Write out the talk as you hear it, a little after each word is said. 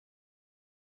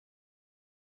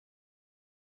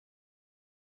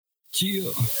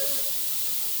Chill.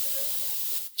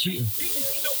 Chill.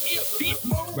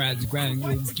 Rise the grind,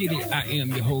 let's get it. I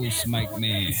am your host, Mike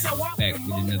Man, back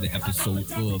with another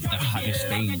episode of the hottest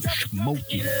thing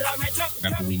smoking.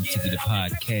 Rapperweed TV, the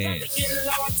podcast.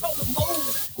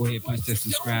 Go ahead, punch that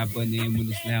subscribe button in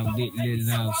when it's now lit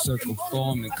loud circle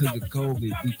forming. Cause of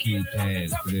COVID, we can't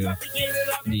pass, bro.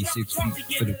 Need 6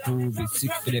 feet for the COVID,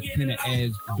 6 for that pinna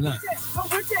ass blunt.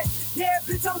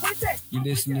 You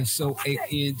listening to So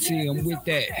ANT, I'm with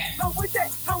that.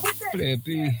 Play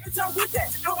B.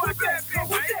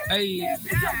 Hey,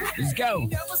 let's go.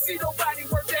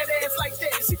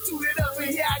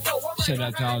 Shout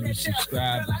out to all the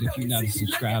subscribers. If you're not a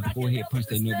subscriber, go ahead, punch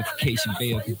that notification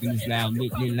bell. Because when it's loud,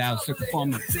 lit circle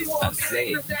forming, I said,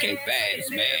 you can't pass,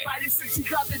 man.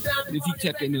 If you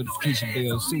tap that notification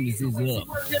bell, as soon as it's up,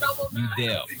 you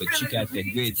there. But you got that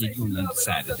red tick on the other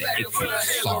side of that.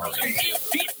 Sorry.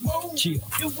 Chill.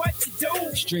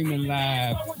 Streaming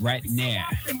live right now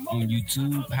on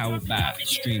YouTube, powered by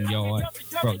StreamYard,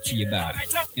 brought to you by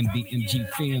MBMG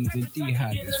Films and the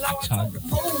hottest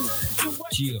photography.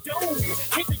 Chill.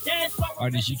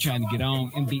 Artists you trying to get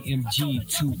on, MBMG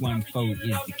 214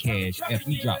 is the cash. If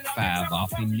you drop 5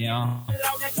 off in there,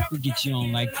 we get you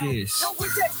on like this.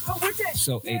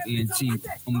 So ANT,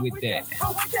 I'm with that.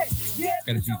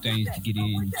 Got a few things to get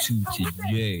into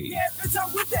today.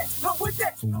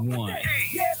 For one,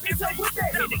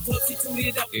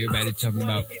 everybody talking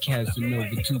about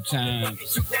CAS2X 2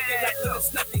 times.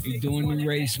 You doing the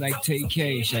race like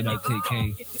TK. Shout out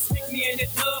TK.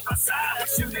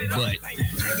 But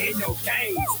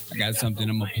I got something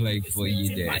I'm gonna play for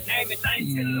you that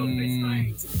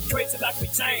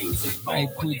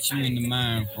might put you in the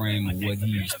mind frame of what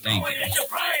he's thinking.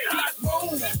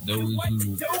 Those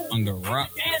who under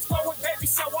rock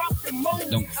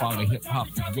don't follow hip hop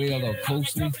as well or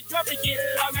closely.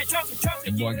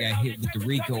 The boy got hit with the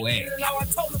Rico Act.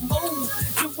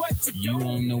 You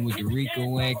don't know what the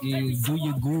Rico Act is? Do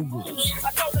your Googles.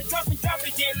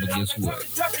 But guess what?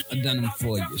 I've done them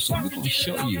for you, so we're gonna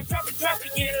show you.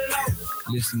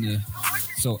 Listen to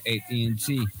So ANT,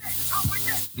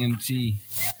 MT,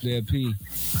 Player P,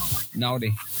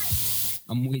 Naughty.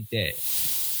 I'm with that.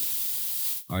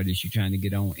 Artists you trying to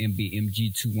get on,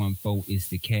 MBMG 214 is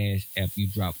the cash. After you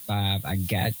drop 5, I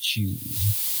got you.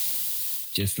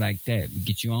 Just like that. We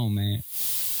get you on, man.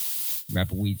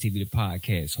 Rapperweed TV, the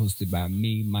podcast, hosted by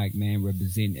me, Mike Man,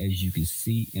 representing, as you can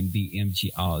see,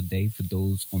 MBMG all day. For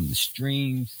those on the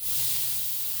streams,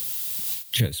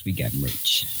 trust, we got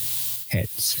merch.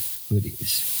 Hats,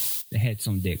 hoodies. The hat's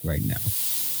on deck right now.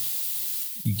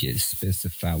 You just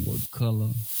specify what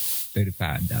color.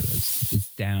 $35. It's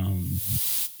down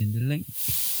in the link.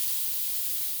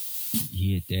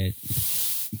 You hit that.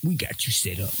 We got you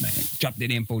set up, man. Drop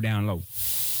that info down low.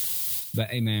 But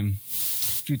hey, man,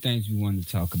 a few things we wanted to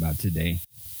talk about today.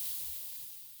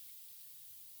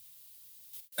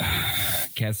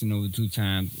 CAS2X 2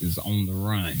 times is on the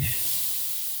run.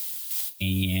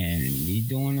 And he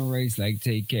doing a race like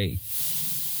TK.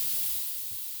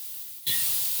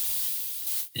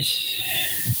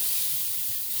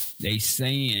 They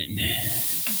saying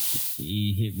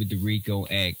he hit with the Rico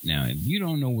Act. Now, if you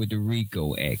don't know what the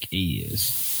Rico Act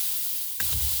is,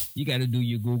 you got to do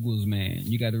your Googles, man.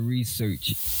 You got to research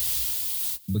it.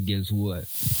 But guess what?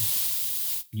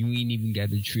 You ain't even got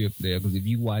the trip there. Because if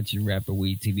you watching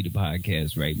Rapperweed TV, the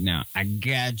podcast right now, I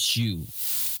got you.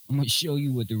 I'm going to show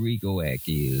you what the Rico Act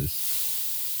is.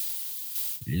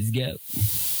 Let's go.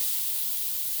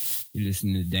 You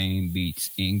listen to Dame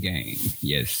Beats in Game.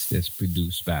 Yes, that's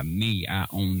produced by me. I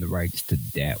own the rights to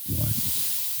that one.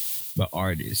 But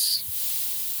artists,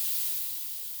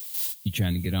 you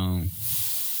trying to get on?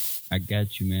 I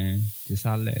got you, man. Just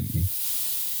holler at me.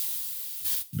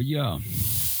 But yeah,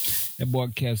 that boy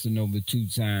CAS2X 2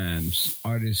 times.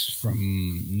 Artists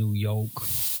from New York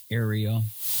area.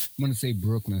 I'm gonna say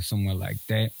Brooklyn, somewhere like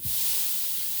that.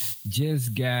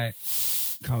 Just got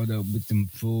caught up with them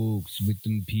folks, with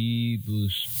them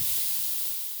peoples.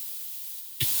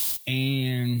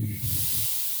 And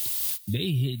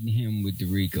they hitting him with the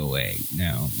Rico Act.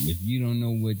 Now, if you don't know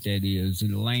what that is,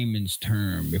 in layman's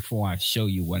term, before I show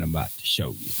you what I'm about to show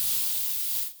you,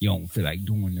 you don't feel like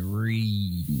doing the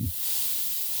reading.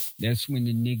 That's when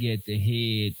the nigga at the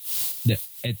head,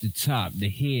 at the top, the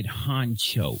head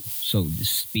honcho, so to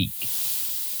speak.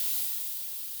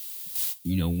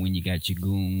 You know, when you got your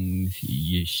goons,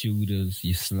 your shooters,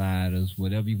 your sliders,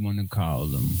 whatever you want to call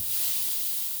them.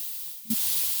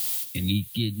 And he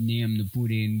getting them to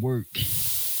put in work.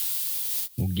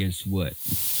 Well, guess what?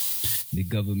 The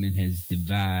government has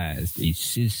devised a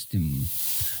system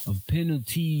of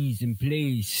penalties in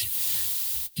place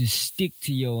just stick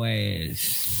to your ass,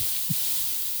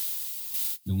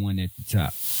 the one at the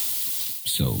top.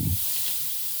 So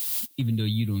even though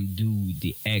you don't do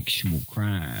the actual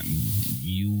crime,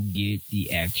 you get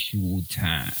the actual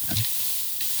time.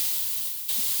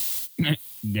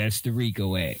 That's the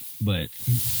Rico Act. But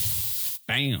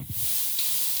bam,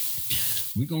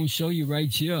 we're gonna show you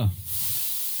right here.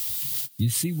 You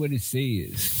see what it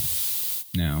says.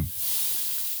 Now,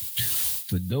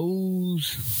 for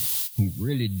those who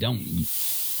really don't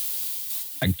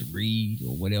like to read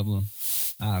or whatever,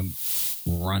 I'll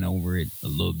run over it a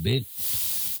little bit.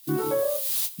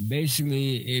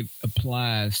 Basically, it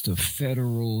applies to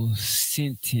federal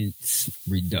sentence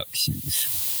reductions.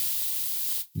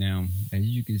 Now, as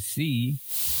you can see,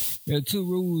 there are two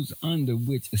rules under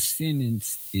which a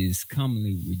sentence is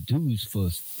commonly reduced for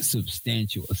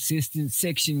substantial assistance.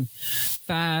 Section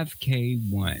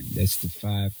 5K1. That's the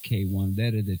 5K1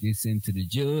 letter that they send to the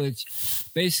judge.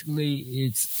 Basically,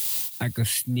 it's like a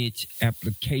snitch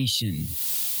application.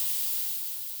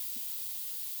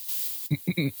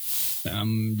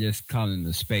 I'm just calling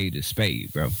a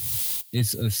spade, bro.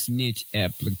 It's a snitch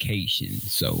application.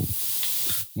 So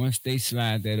once they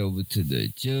slide that over to the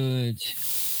judge,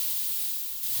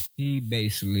 he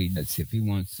basically, that's if he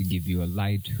wants to give you a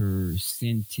lighter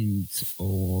sentence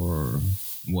or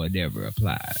whatever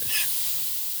applies.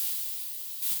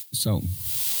 So,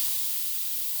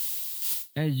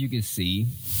 as you can see,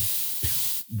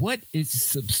 what is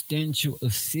substantial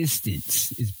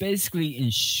assistance? It's basically,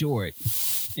 in short,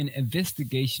 an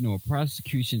investigation or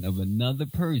prosecution of another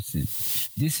person.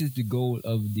 This is the goal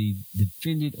of the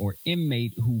defendant or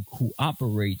inmate who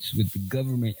cooperates with the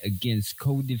government against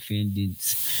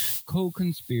co-defendants,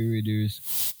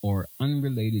 co-conspirators, or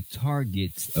unrelated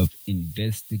targets of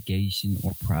investigation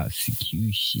or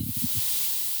prosecution.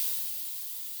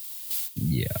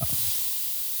 Yeah.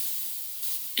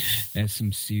 That's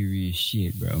some serious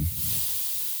shit, bro.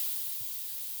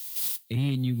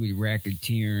 And you with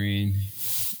racketeering,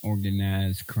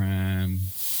 organized crime,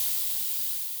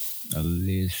 a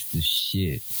list of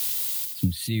shit.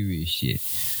 Some serious shit.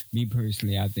 Me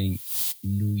personally, I think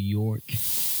New York,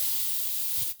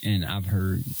 and I've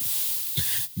heard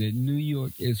that New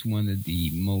York is one of the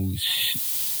most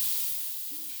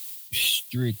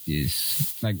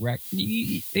strictest, like,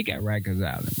 they got Rikers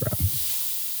Island, bro.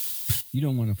 You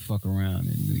don't want to fuck around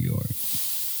in New York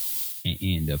and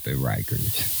end up at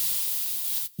Rikers.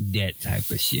 That type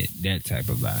of shit. That type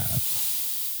of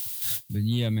vibe. But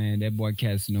yeah, man, that boy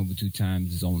CAS2X 2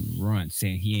 times is on the run,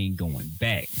 saying he ain't going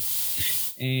back.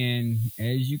 And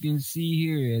as you can see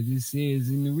here, as it says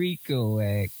in the Rico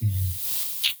Act,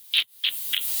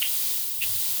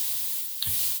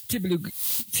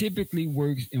 typically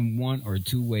works in one or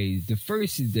two ways. The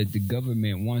first is that the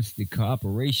government wants the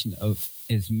cooperation of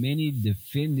as many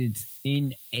defendants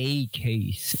in a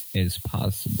case as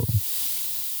possible.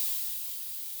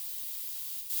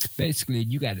 Basically,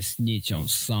 you got to snitch on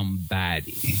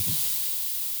somebody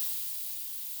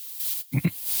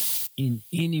in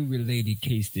any related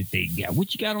case that they got.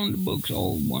 What you got on the books?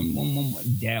 Oh, one,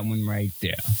 that one right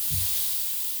there.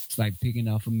 It's like picking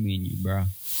off a menu, bro.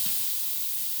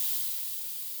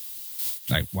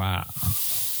 Like, wow.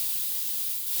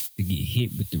 To get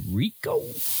hit with the Rico?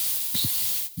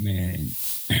 Man.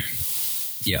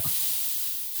 Yeah.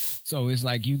 So it's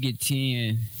like you get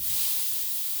 10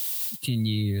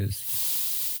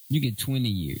 years. You get 20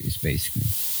 years, basically.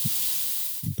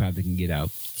 You probably can get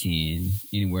out 10,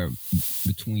 anywhere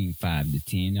between 5 to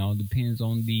 10. It all depends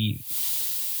on the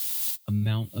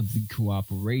amount of the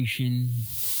cooperation,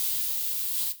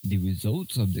 the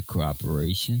results of the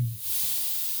cooperation,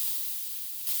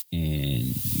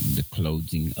 and the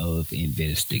closing of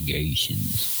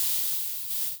investigations.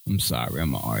 I'm sorry,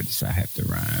 I'm an artist. I have to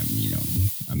rhyme, you know.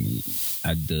 I mean,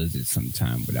 I does it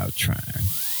sometime without trying.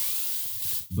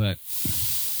 But,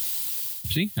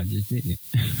 see, I just did it.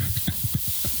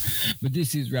 But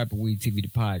this is Rapperweed TV, the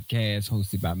podcast,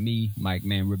 hosted by me, Mike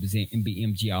Man, represent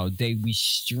MBMG all day. We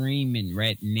streaming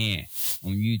right now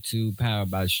on YouTube, powered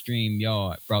by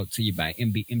StreamYard, brought to you by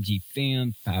MBMG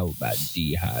Film, powered by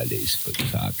D Hollis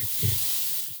Photography.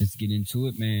 Let's get into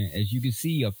it, man. As you can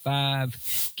see, a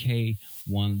 5K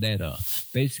one letter.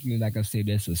 Basically, like I said,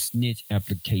 that's a snitch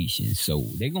application. So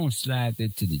they're going to slide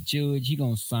that to the judge. He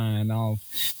going to sign off,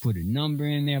 put a number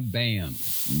in there. Bam.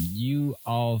 You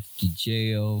off to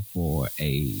jail for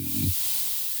a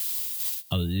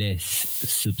less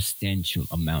substantial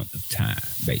amount of time,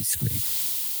 basically.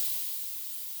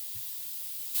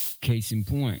 Case in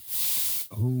point.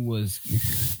 Who was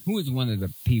one of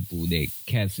the people that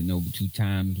CAS2X 2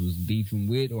 times was beefing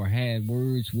with or had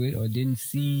words with or didn't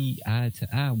see eye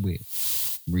to eye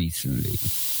with? recently.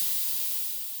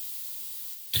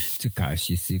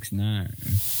 CAS2X,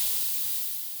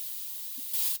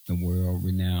 the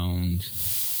world-renowned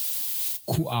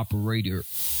cooperator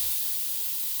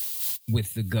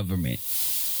with the government,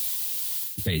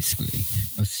 basically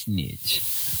a snitch.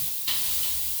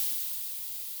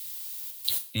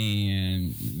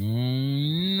 And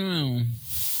no,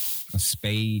 a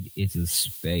spade is a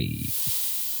spade.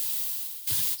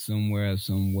 Somewhere,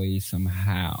 some way,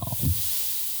 somehow,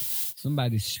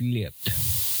 somebody slipped.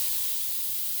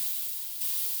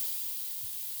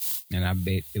 And I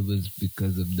bet it was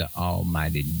because of the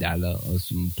almighty dollar or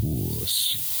some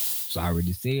pools. Sorry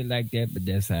to say it like that, but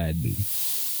that's how it be.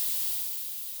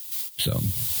 So,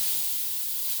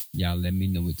 y'all let me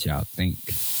know what y'all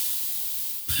think.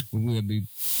 We will be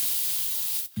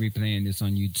replaying this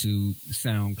on YouTube,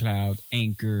 SoundCloud,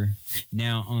 Anchor,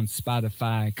 now on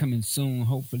Spotify, coming soon,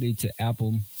 hopefully to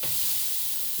Apple,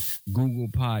 Google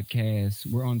Podcasts.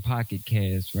 We're on Pocket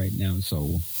Cast right now,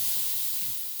 so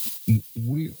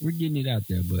we're getting it out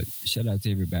there, but shout out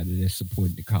to everybody that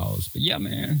supported the cause. But yeah,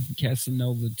 man,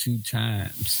 Casanova 2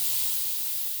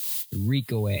 times. The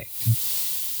Rico Act.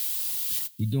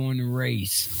 You're doing the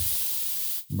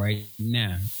race right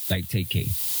now, like TK.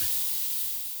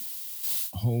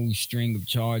 A whole string of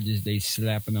charges they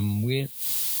slapping them with.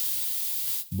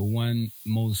 But one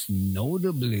most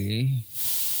notably,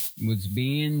 what's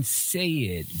being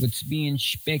said, what's being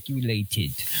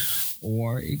speculated,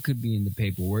 or it could be in the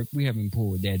paperwork. We haven't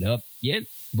pulled that up yet,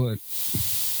 but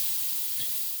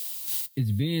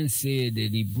it's being said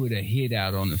that he put a hit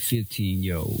out on a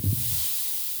 15-year-old.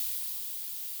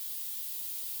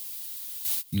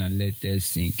 Now let that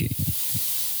sink in.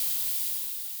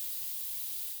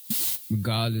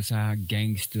 Regardless how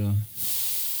gangster,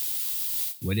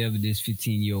 whatever this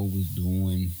 15-year-old was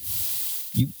doing,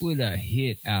 you put a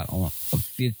hit out on a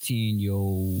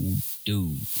 15-year-old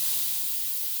dude.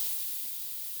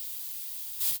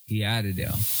 He out of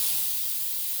there.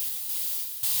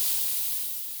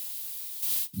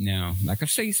 Now, like I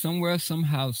say, somewhere,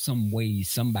 somehow, some way,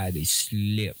 somebody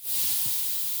slipped.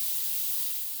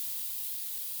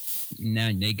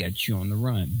 Now they got you on the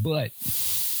run. But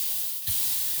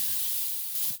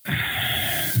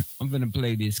I'm going to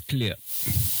play this clip.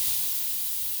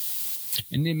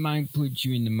 And it might put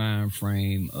you in the mind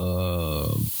frame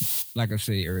of, like I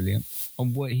said earlier,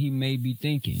 of what he may be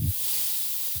thinking.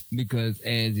 Because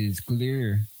as is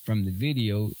clear from the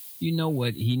video, you know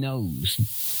what he knows.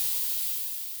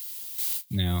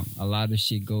 Now, a lot of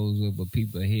shit goes over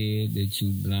people's head that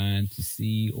you blind to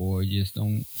see or just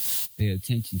don't pay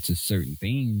attention to certain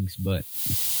things. But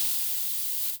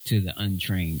to the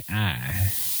untrained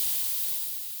eye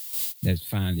that's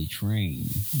finally trained,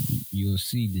 you'll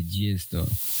see the gist of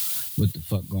what the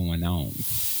fuck going on.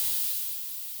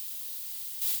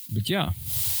 But yeah,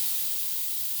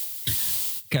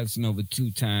 Casanova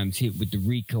 2 times hit with the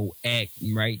Rico Act.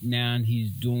 Right now,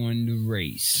 he's doing the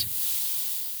race.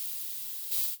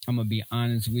 I'm going to be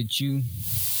honest with you.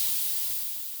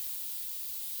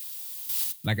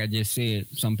 Like I just said,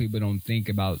 some people don't think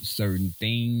about certain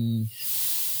things.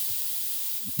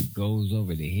 It goes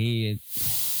over the head.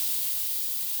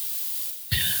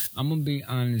 I'm going to be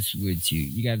honest with you.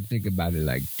 You got to think about it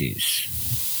like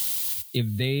this. If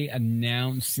they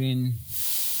announcing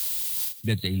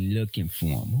that they looking for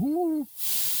him,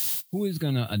 who is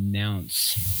going to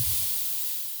announce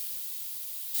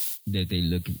that they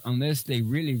looking, unless they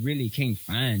really can't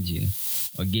find you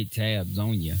or get tabs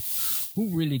on you?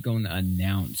 Who really going to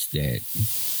announce that,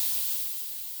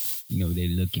 you know, they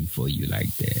looking for you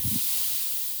like that?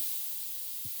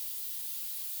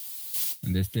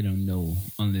 Unless they don't know,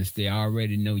 unless they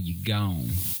already know you gone,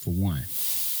 for one.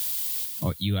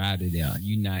 Or you out of there.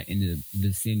 You're not in the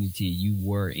vicinity you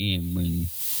were in when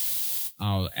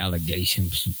all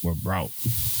allegations were brought.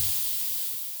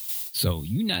 So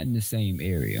you're not in the same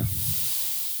area.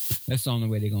 That's the only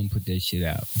way they're going to put that shit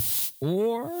out.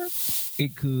 Or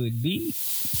it could be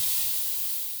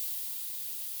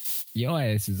your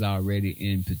ass is already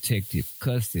in protective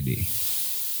custody.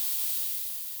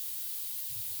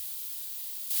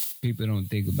 People don't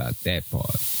think about that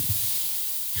part.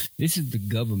 This is the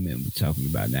government we're talking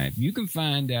about now. If you can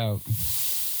find out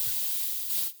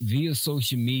via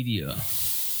social media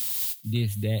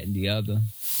this, that, and the other,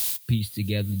 piece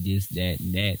together this, that,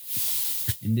 and that,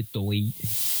 and the third.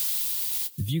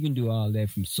 If you can do all that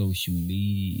from social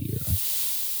media,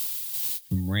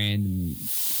 from random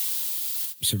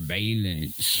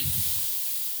surveillance,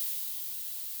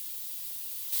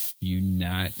 you're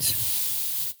not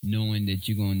knowing that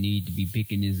you're going to need to be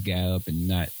picking this guy up and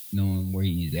not knowing where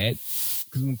he's at.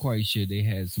 Because I'm quite sure they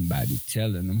had somebody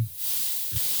telling them.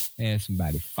 Have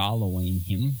somebody following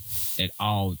him at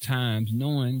all times,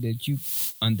 knowing that you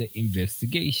under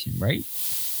investigation, right?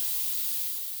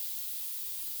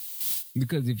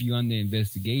 Because if you're under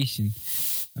investigation,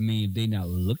 I mean, if they're not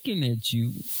looking at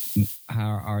you,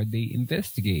 how are they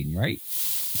investigating, right?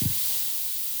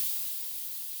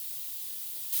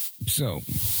 So,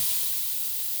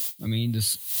 I mean,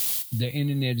 the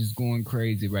internet is going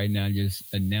crazy right now, just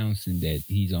announcing that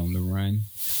he's on the run,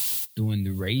 doing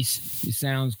the race. It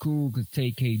sounds cool because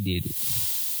TK did it.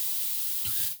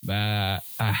 But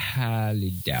I highly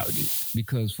doubt it.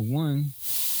 Because for one,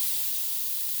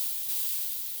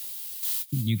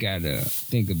 you gotta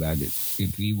think about it.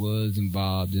 If he was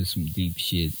involved in some deep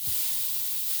shit,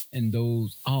 and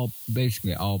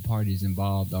basically all parties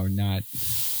involved are not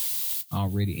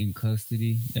already in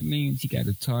custody, that means he got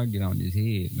a target on his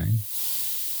head, man.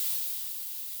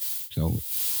 So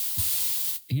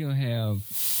he'll have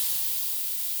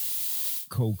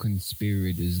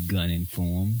co-conspirators gunning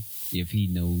for him if he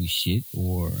knows shit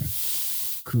or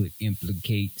could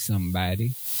implicate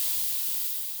somebody.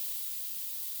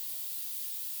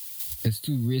 It's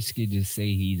too risky to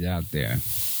say he's out there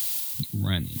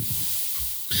running.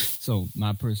 So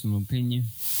my personal opinion,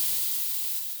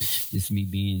 just me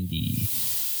being the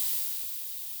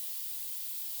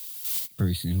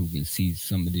person who can see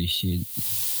some of this shit,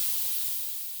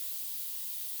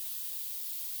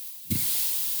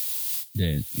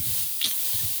 that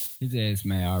his ass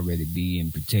may already be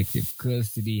in protective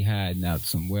custody, hiding out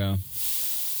somewhere.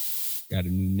 Got a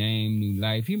new name, new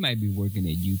life. He might be working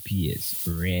at UPS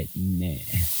right now.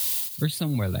 Or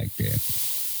somewhere like that.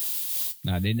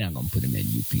 Nah, they're not going to put him at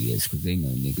UPS because they know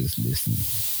niggas listen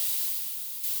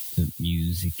to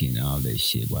music and all that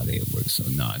shit while they at work. So,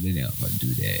 nah, they're not going to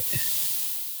do that.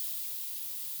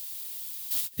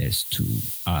 That's too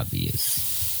obvious.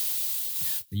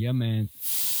 But yeah, man.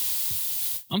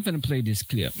 I'm finna play this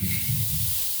clip.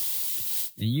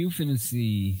 And you finna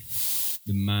see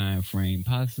the mind frame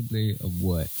possibly of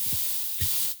what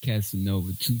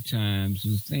Casanova 2 times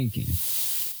was thinking.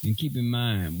 And keep in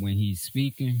mind, when he's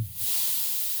speaking,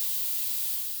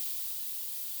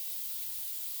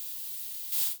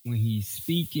 he's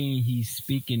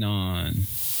speaking on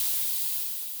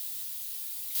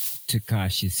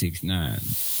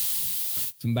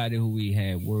CAS2X. Somebody who he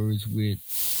had words with,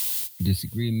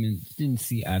 disagreements, didn't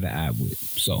see eye to eye with.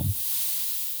 So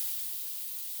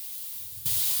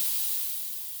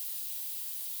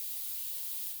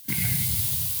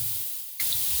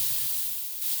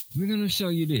we're gonna show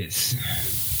you this.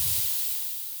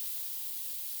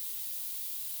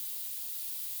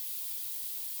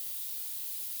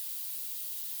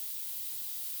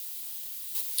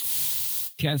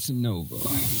 Casanova.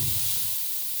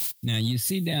 Now you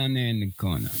see down there in the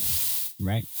corner,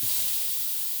 right?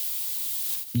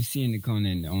 You see in the corner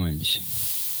in the orange.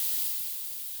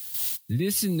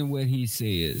 Listen to what he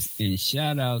says, and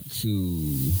shout out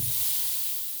to,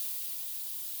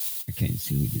 I can't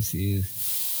see who this is.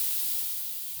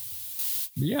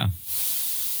 But yeah.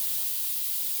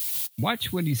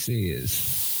 Watch what he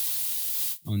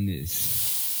says on this.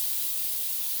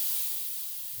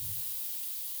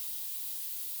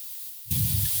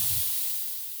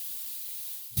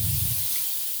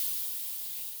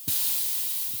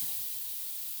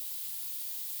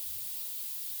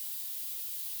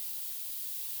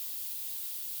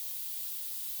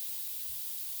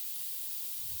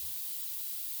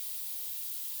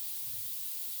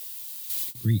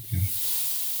 Rico.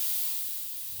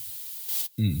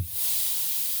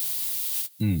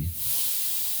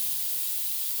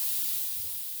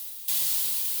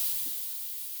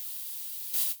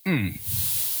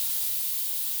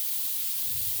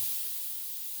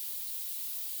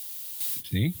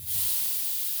 See?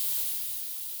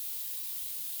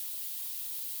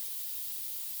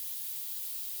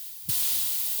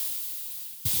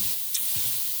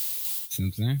 See what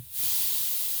I'm saying?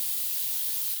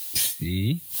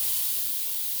 See?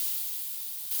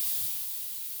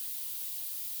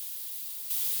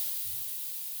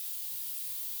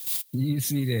 You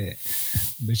see that?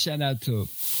 But shout out to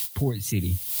Port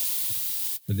City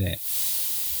for that.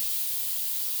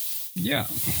 Yeah.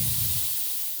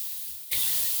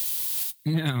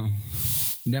 Now,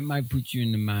 that might put you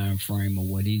in the mind frame of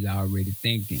what he's already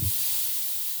thinking.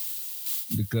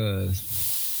 Because,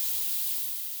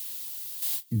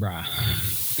 bruh,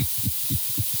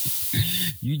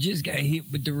 you just got hit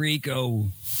with the Rico.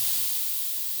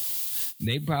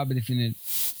 They probably finna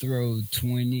throw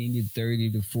 20 to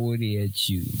 30 to 40 at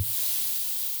you.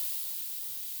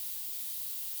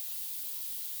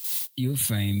 You're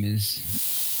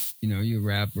famous. You know, you're a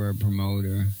rapper, a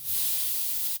promoter.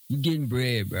 You're getting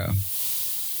bread, bro.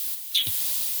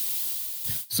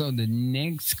 So the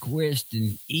next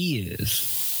question is,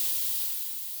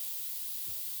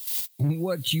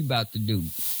 what you about to do?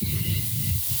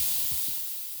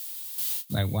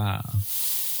 Like, wow.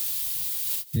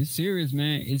 It's serious,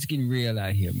 man. It's getting real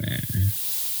out here, man.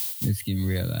 It's getting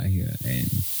real out here. And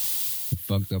the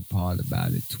fucked up part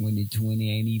about it,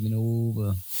 2020 ain't even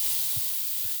over.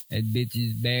 That bitch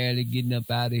is barely getting up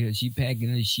out of here. She packing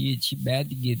her shit. She about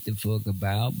to get the fuck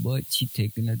about, but she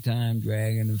taking her time,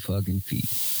 dragging her fucking feet.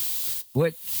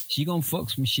 But she gonna fuck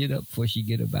some shit up before she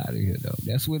get up out of here, though.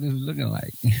 That's what it's looking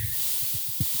like.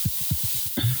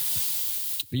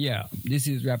 But yeah, this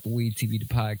is Rapperweed TV, the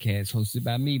podcast hosted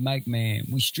by me, Mike Man.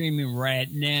 We streaming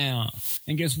right now.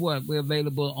 And guess what? We're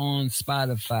available on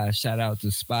Spotify. Shout out to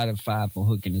Spotify for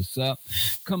hooking us up.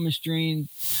 Coming soon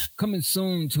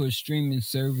to a streaming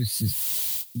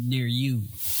services near you.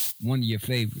 One of your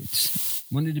favorites.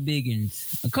 One of the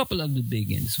biggins. A couple of the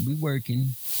biggins. We working.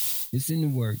 It's in the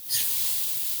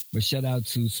works. But shout out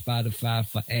to Spotify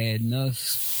for adding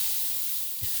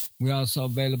us. We're also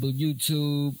available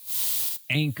YouTube,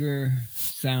 Anchor,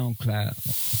 SoundCloud.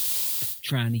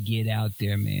 Trying to get out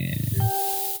there, man.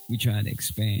 We trying to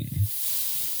expand.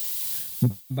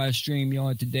 By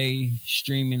StreamYard today,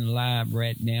 streaming live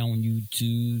right now on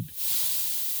YouTube.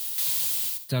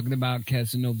 Talking about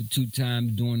Casanova 2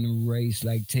 times doing the race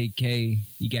like TK.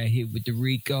 He got hit with the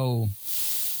Rico.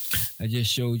 I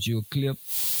just showed you a clip.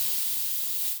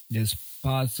 There's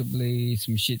possibly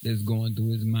some shit that's going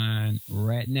through his mind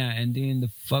right now. And then the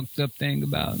fucked up thing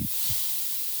about him,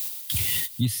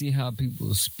 you see how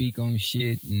people speak on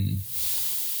shit and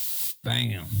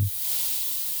bam.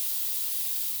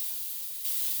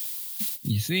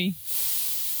 You see?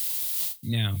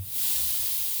 Now,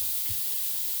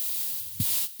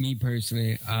 me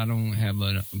personally, I don't have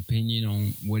an opinion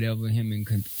on whatever him and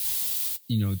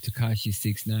Tekashi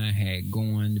 6ix9ine had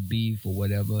going, the beef or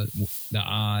whatever, the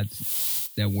odds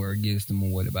that were against him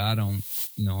or whatever. I don't,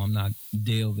 I'm not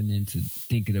delving into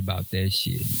thinking about that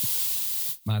shit.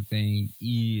 My thing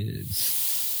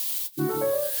is,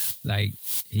 like,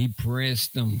 he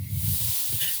pressed him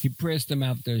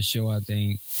after a show, I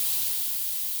think.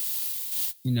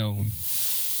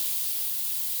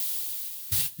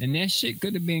 And that shit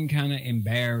could have been kind of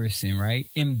embarrassing, right?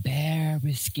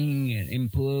 Embarrassing in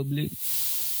public.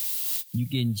 You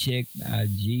getting checked by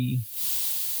G.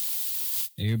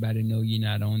 Everybody know you're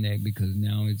not on that because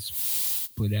now it's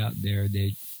put out there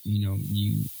that,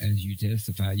 you, as you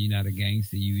testified, you're not a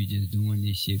gangster. You were just doing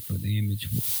this shit for the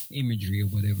imagery or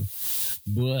whatever.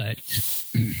 But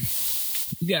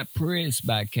you got pressed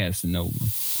by Casanova.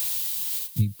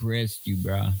 He pressed you,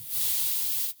 bro.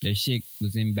 That shit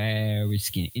was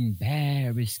embarrassing.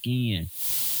 Embarrassing.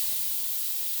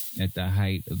 At the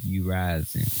height of you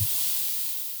rising.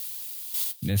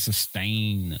 That's a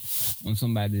stain on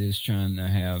somebody that's trying to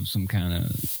have some kind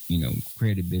of,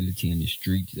 credibility in the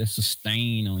streets. That's a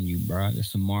stain on you, bro.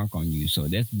 That's a mark on you. So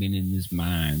that's been in his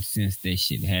mind since that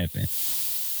shit happened.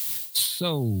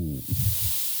 So,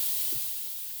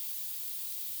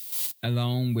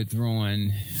 along with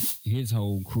throwing his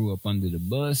whole crew up under the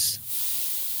bus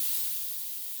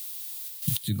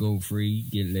to go free,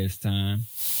 get less time.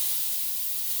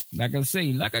 Like I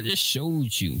say, like I just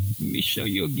showed you. Let me show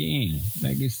you again.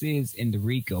 Like it says in the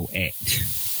Rico Act.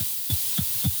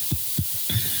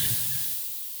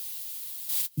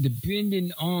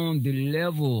 Depending on the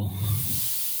level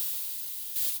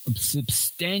of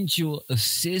substantial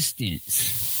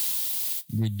assistance,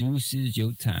 reduces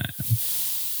your time.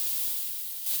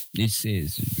 It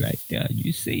says right there.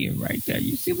 You see it right there.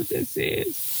 You see what that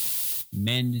says?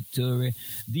 Mandatory.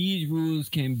 These rules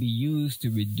can be used to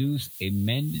reduce a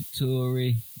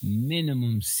mandatory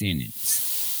minimum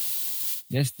sentence.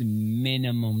 That's the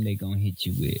minimum they're going to hit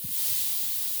you with.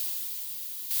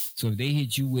 So if they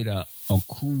hit you with a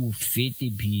cool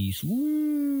 50 piece,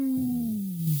 woo,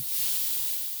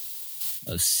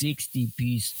 a 60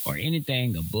 piece, or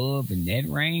anything above in that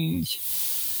range,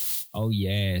 oh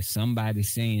yeah,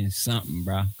 somebody's saying something,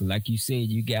 bro. Like you said,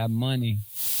 you got money.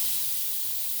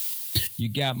 You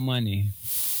got money.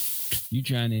 You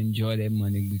trying to enjoy that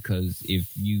money because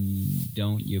if you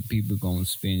don't, your people gonna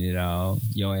spend it all.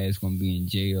 Your ass gonna be in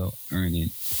jail earning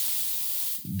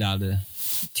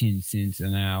 $10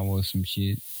 an hour or some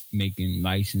shit, making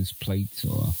license plates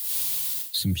or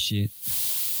some shit.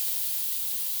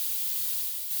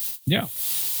 Yeah.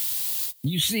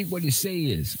 You see what it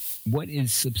says. What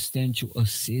is substantial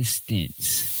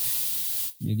assistance?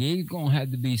 There's gonna have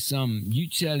to be some, you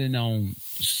telling on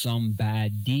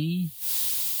somebody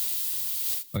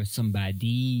or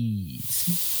somebody's.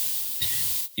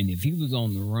 And if he was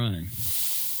on the run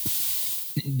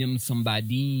them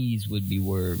somebodies would be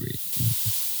worried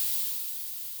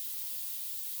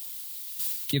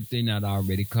if they're not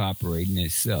already cooperating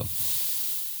themselves.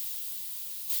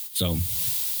 So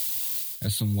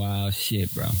that's some wild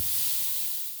shit, bro.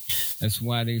 That's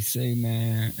why they say,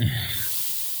 man,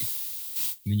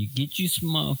 when you get you some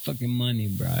motherfucking money,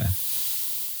 bro,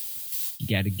 you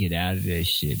got to get out of that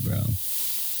shit, bro.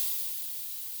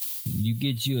 You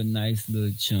get you a nice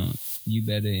little chunk, you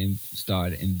better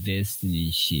start investing in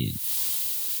shit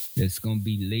that's gonna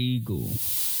be legal.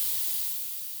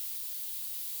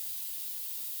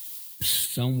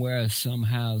 Somewhere,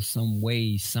 somehow, some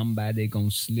way, somebody gonna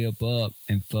slip up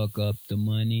and fuck up the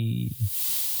money.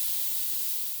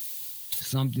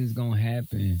 Something's gonna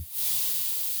happen,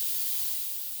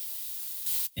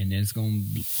 and that's gonna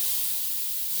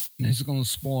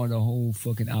spoil the whole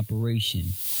fucking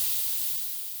operation.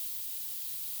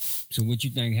 So what you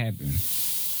think happened?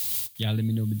 Y'all let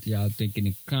me know what y'all think in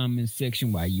the comment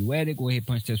section. While you at it, go ahead,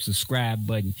 punch that subscribe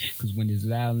button. Because when it's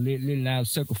little loud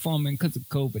circle forming because of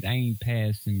COVID, I ain't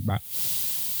passing about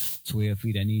 12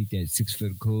 feet. I need that 6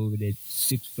 foot of COVID, that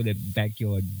 6 foot of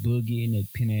backyard boogie, and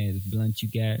that pin-ass blunt you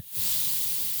got.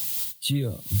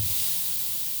 Chill.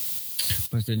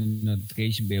 Punch that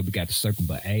notification bell. We got the circle,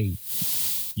 but hey,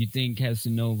 you think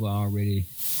Casanova already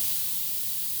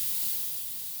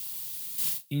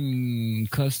in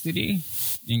custody,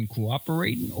 in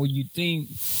cooperating, or you think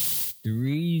the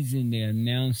reason they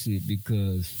announced it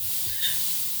because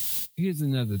here's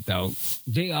another thought: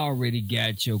 they already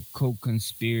got your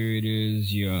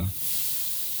co-conspirators, the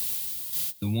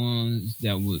ones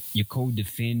that were your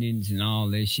co-defendants and all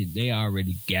that shit. They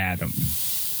already got them.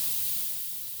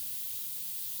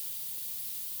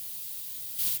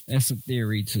 That's a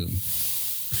theory too.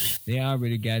 They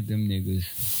already got them niggas.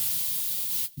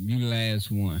 You the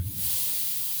last one.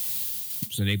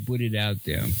 So they put it out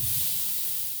there.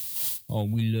 Oh,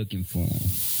 we looking for them.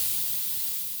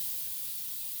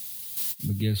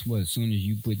 But guess what? As soon as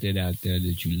you put that out there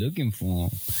that you looking for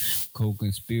them,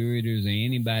 co-conspirators or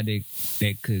anybody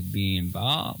that could be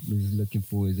involved is looking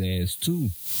for his ass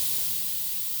too.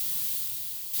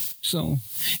 So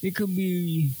it could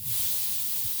be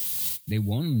they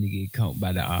want him to get caught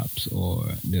by the ops or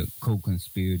the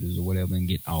co-conspirators or whatever and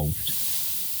get offed.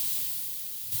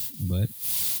 But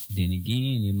then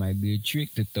again, it might be a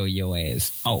trick to throw your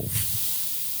ass off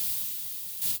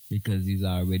because he's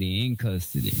already in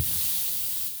custody.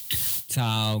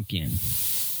 Talking,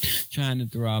 trying to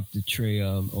throw off the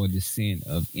trail or the scent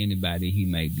of anybody he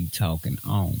might be talking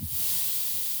on.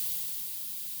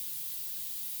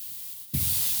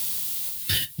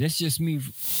 That's just me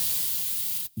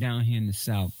down here in the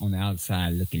South on the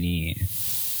outside looking in,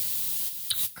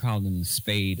 calling a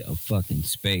spade a fucking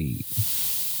spade.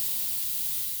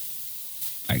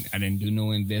 I didn't do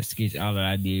no investigation. All that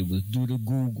I did was do the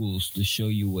Googles to show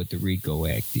you what the Rico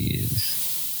Act is.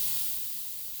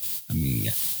 I mean,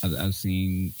 I've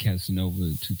seen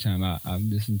Casanova 2 times. I've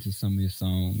listened to some of his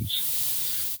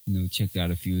songs. You know, checked out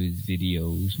a few of his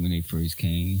videos when they first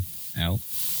came out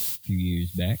a few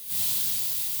years back.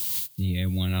 He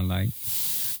had one I liked.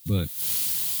 But,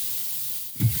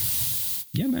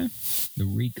 yeah, man. The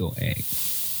Rico Act.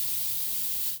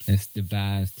 That's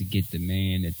devised to get the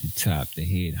man at the top, the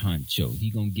head honcho. He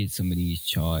gonna get some of these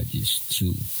charges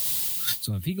too.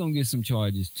 So if he gonna get some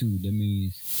charges too, that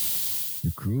means the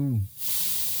crew,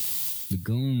 the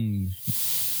goons,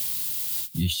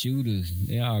 your shooters,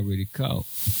 they already caught.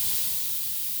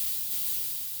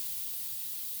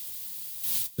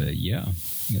 But yeah,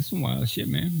 that's some wild shit,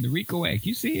 man. The Rico Act,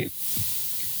 you see it?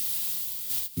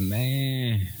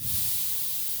 Man.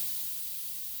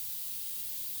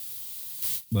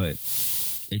 But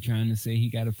they trying to say he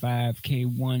got a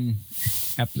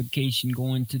 5K1 application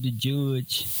going to the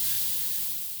judge.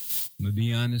 I'm going to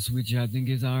be honest with you, I think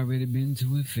it's already been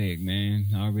to effect, man.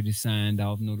 Already signed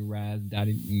off, notarized,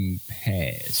 dotted, and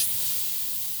passed.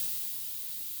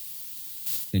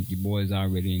 I think your boy's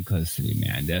already in custody,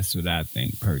 man. That's what I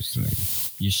think personally.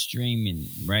 You're streaming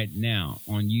right now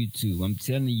on YouTube. I'm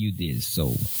telling you this,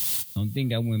 so don't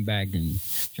think I went back and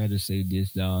tried to say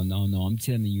this, dog. No, I'm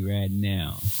telling you right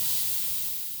now.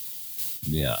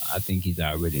 Yeah, I think he's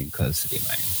already in custody,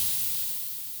 man.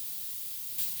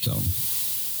 So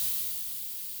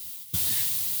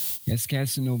that's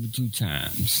Casanova 2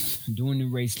 times. Doing the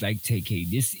race like TK.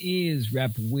 This is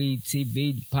Rapperweed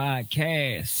TV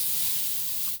podcast.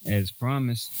 As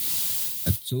promised,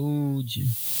 I told you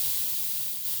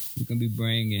we're going to be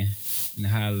bringing and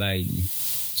highlighting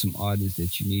some artists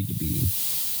that you need to be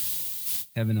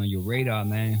having on your radar,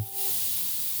 man.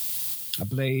 I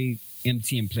played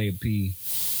MT and Player P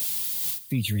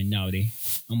featuring Naughty.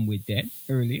 I'm with that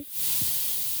earlier.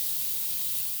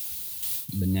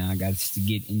 But now I got to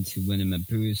get into one of my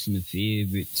personal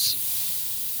favorites.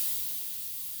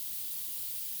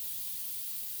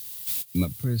 My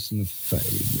personal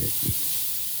favorite.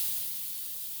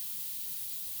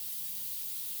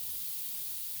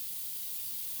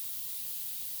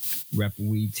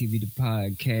 Rapperweed TV, the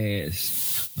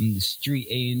podcast. I'm the street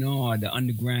A&R, the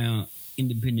underground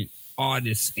independent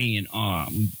artist A&R.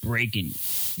 We breaking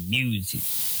music.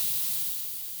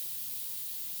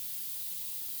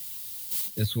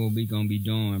 That's what we gonna be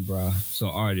doing, bro. So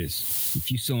artists,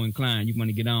 if you so inclined, you want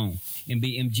to get on.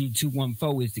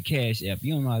 MBMG214 is the cash app.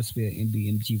 You don't know how to spell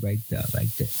MBMG right there,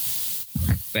 like that.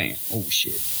 Bam. Oh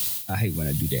shit. I hate when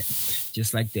I do that.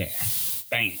 Just like that.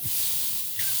 Bam.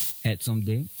 Hats on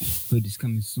deck. Hoodies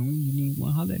coming soon. You need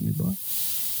one? Holler at me, bro.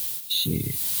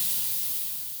 Shit.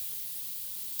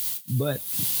 But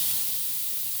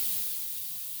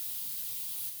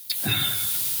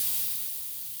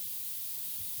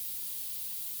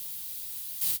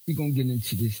we're gonna get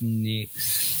into this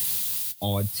next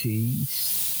artist.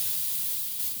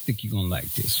 I think you're gonna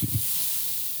like this one.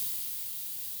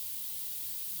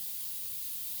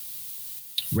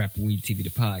 Rapperweed TV, the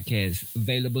podcast,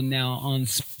 available now on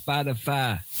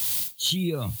Spotify.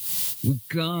 Chill, we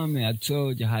coming. I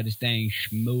told you how this thing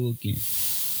smoking.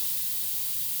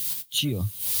 Chill.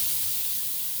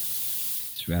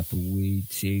 It's Rapperweed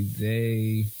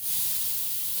TV.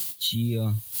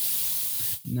 Chill.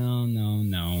 No.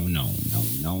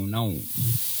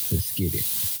 Let's get it.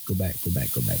 Go back.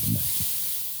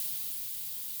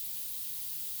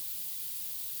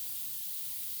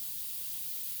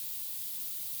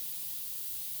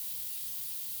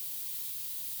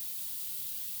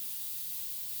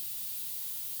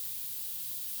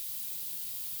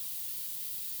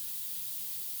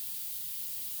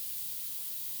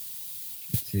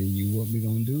 Tell you what we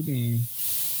gonna do then.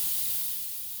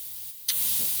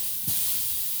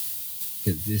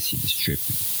 Cause this shit is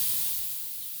tripping.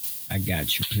 I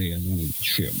got you, player. Don't even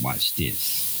trip. Watch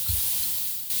this.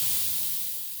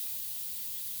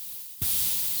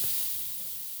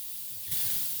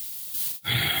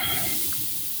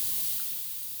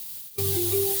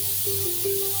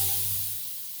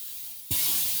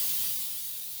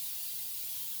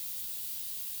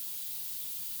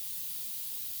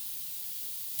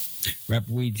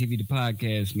 Rapperweed TV, the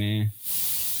podcast, man.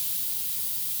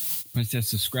 Press that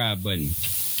subscribe button.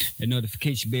 The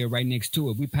notification bell right next to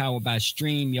it. We powered by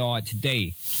StreamYard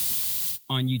today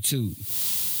on YouTube.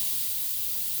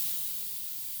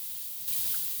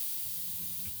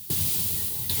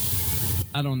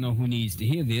 I don't know who needs to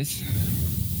hear this.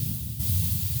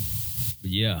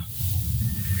 But yeah.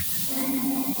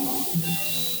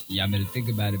 Y'all better think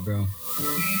about it, bro.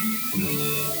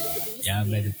 Y'all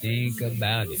better think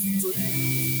about it.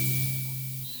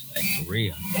 Like for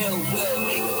real.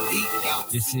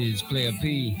 This is Player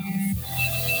P.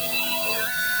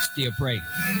 Still Pray.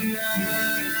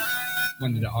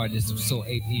 One of the artists of Soul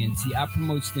APNT. I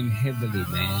promote them heavily,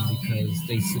 man, because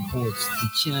they support the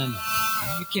channel.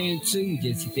 You can too.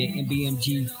 Just hit that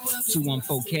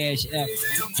MBMG214 cash app.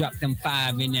 Drop them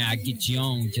 5 in there. I get you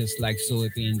on just like Soul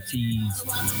APNT's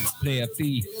Player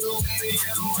P.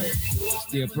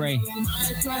 Still Pray.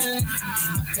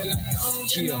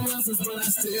 Chill.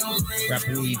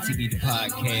 Rapperweed TV, the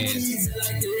podcast.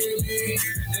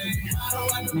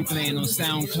 We playing on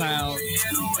SoundCloud,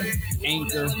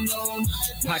 Anchor,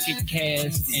 Pocket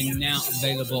Cast, and now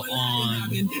available on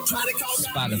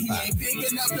Spotify.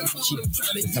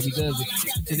 That's how we does it.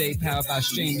 Today, powered by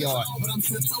StreamYard.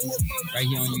 Right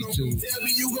here on YouTube.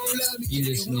 You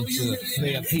listening to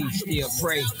Player P, Still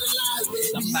Pray.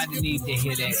 Somebody need to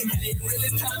hear that.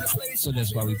 So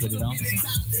that's why we put it on.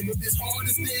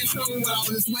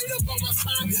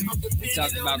 We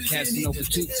talked about CAS2X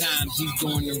 2 times. He's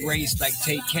doing the race like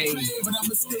TK. He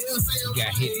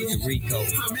got hit with the Rico.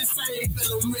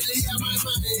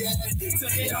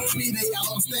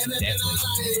 Definitely.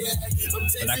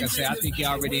 But like I said, I think you're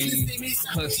already in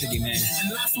custody, man.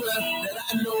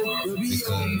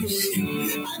 Because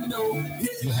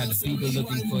you have the people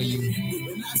looking for you.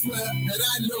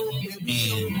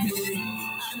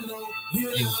 And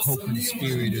your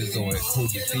co-conspirators or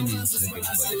co-defendants looking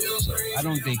for you. So I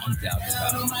don't think he's out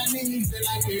about it.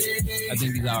 I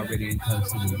think he's already in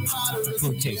custody,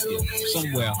 protected,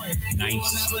 somewhere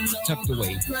nice, tucked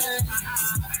away.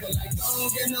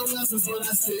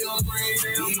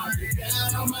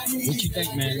 What you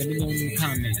think, man? Let me know in the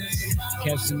comments.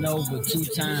 CAS2X 2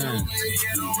 times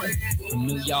from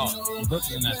New York,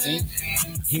 Brooklyn, I think.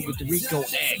 hit with the Rico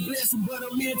Act.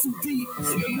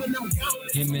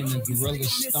 Him and the Gorilla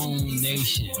Stone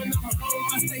Nation.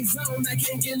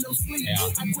 Yeah,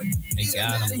 they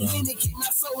got him, bro.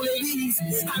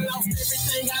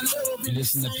 You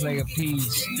listen to Player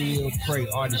P's Still Pray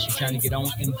artist. You trying to get on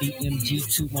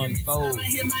MBMG214.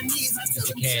 It's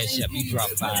a cash up. You drop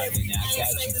 5 in there. I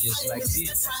got you just like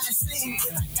this.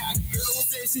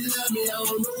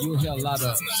 You'll hear a lot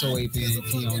of Soy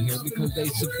BNT on here because they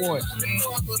support.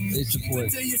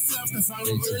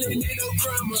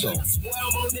 So,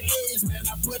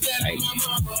 hey,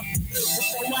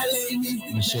 I'm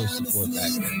gonna show support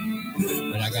back.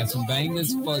 But I got some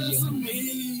bangers for you.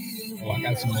 Oh, I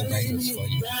got some more bangers for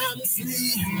you.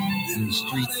 In the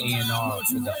street A&R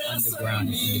for the underground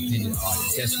and independent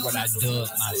artists. That's what I dub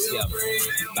myself.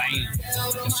 Bam.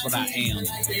 That's what I am.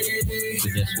 So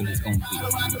that's what it's gonna be.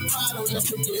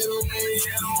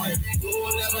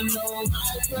 So,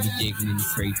 we digging in the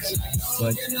crates.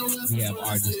 But we have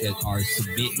artists that are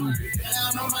submitting.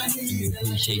 And we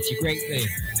appreciate you greatly.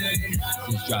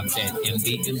 Just drop that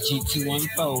MBMG214.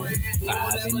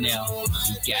 5 in there.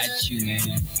 We got you,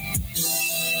 man.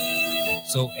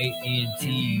 So ANT's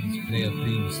Player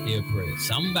P Still Pray.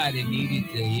 Somebody needed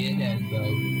to hear that, bro.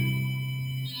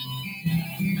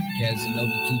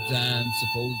 Casanova 2 times,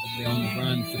 supposedly on the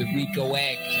run for the Rico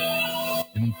Act.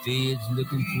 Them feds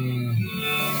looking for him.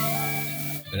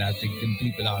 But I think them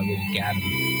people already got him.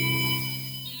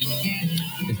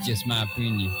 It's just my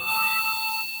opinion.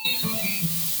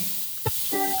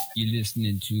 You're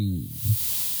listening to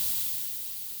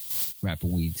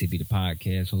Rapperweed TV, the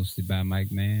podcast hosted by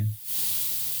Mike Man.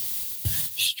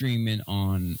 Streaming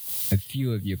on a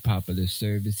few of your popular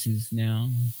services now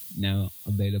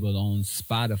available on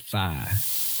Spotify.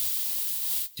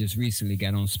 Just recently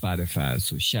got on Spotify,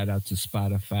 so shout out to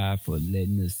Spotify for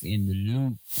letting us in the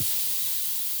loop.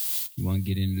 You want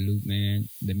to get in the loop, man?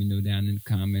 Let me know down in the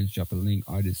comments. Drop a link.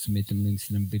 Artists submit them links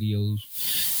to them videos.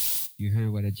 You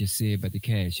heard what I just said about the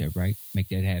Cash App, right? Make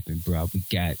that happen, bro. We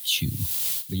got you.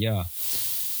 But yeah,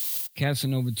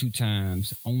 Casanova 2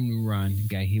 times on the run,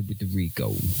 got hit with the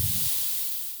Rico.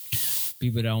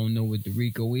 People that don't know what the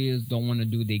Rico is, don't want to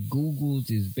do their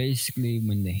Googles, is basically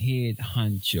when the head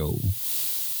honcho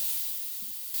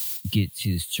gets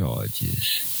his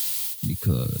charges,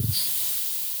 because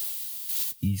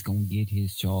he's going to get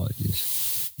his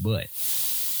charges. But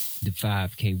the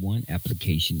 5K1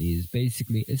 application is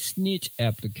basically a snitch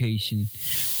application,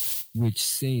 which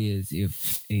says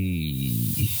if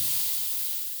a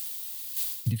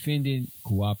defendant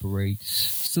cooperates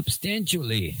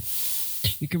substantially,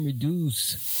 it can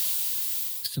reduce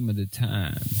some of the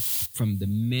time from the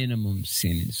minimum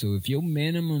sentence. So if your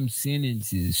minimum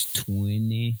sentence is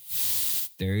 20,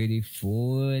 30,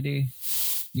 40,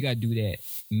 you got to do that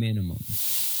minimum.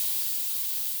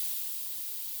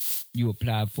 You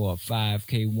apply for a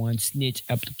 5K1 snitch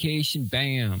application,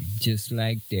 bam, just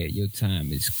like that, your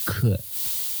time is cut.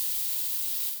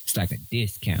 It's like a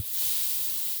discount.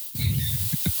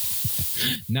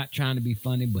 Not trying to be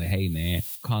funny, but hey, man,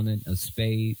 calling a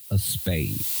spade a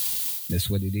spade. That's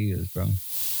what it is, bro.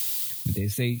 But they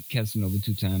say Casanova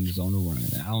 2 times is on the run.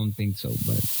 I don't think so,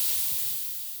 but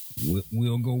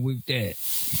we'll go with that.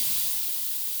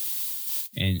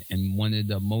 And one of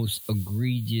the most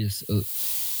egregious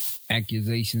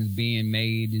accusations being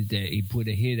made is that he put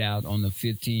a hit out on a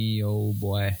 15-year-old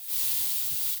boy,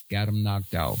 got him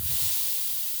knocked off.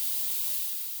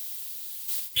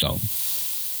 So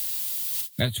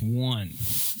that's one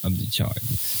of the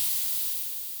charges.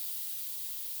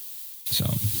 So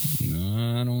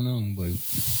I don't know, but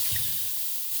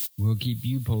we'll keep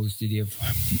you posted if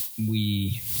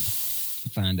we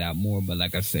find out more. But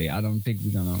like I say, I don't think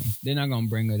they're not gonna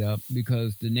bring it up,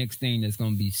 because the next thing that's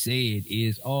gonna be said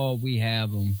is, oh, we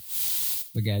have them,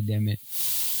 but goddamn it,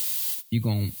 you're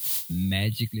gonna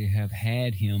magically have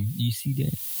had him. You see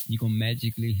that? You're gonna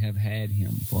magically have had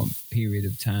him for a period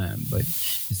of time, but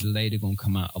it's later gonna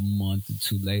come out a month or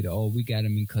 2 later. Oh, we got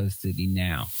him in custody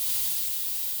now.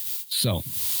 So,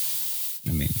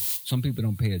 I mean, some people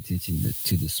don't pay attention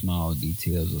to the small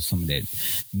details or some of that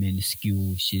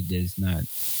minuscule shit that's not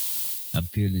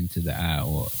appealing to the eye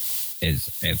or as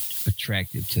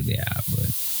attractive to the eye.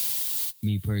 But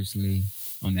me personally,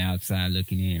 on the outside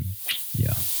looking in,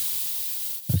 yeah,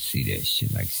 I see that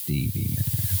shit like Stevie, man.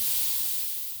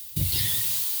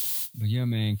 But yeah,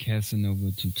 man,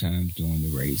 Casanova 2 times during the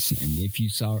race. And if you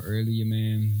saw earlier,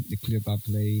 man, the clip I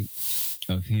played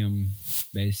of him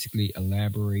basically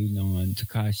elaborating on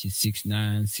Tekashi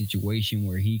 6ix9ine situation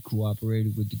where he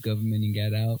cooperated with the government and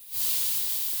got out.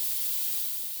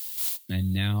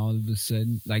 And now all of a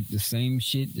sudden, like the same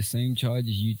shit, the same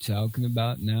charges you talking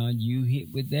about, now you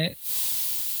hit with that.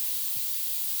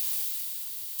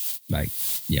 Like,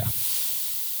 yeah.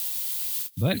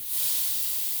 But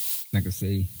like I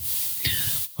say,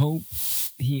 hope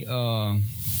he I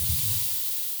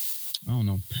don't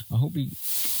know. I hope he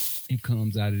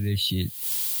comes out of this shit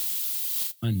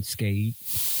unscathed.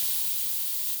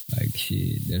 Like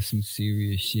shit, that's some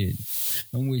serious shit.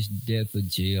 I don't wish death or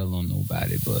jail on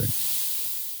nobody, but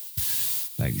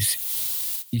like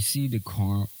you see the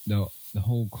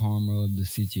whole karma of the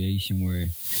situation where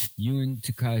you and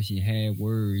Tekashi had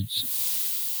words.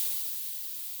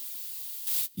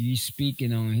 You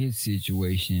speaking on his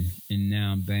situation, and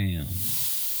now bam,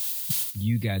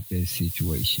 you got that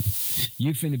situation.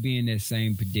 You're finna be in that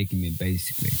same predicament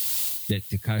basically that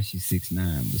Tekashi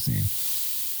 6ix9ine was in.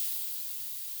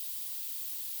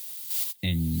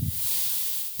 And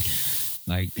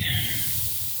like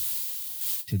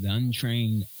to the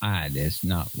untrained eye that's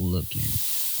not looking,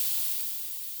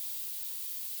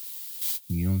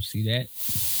 you don't see that.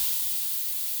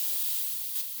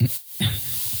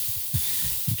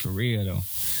 For real though.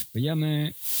 But yeah,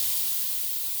 man,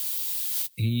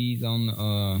 he's on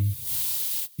the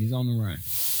run.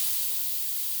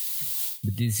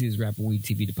 But this is Rapperweed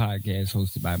TV, the podcast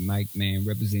hosted by Mike Man,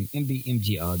 representing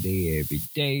MBMG all day, every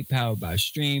day, powered by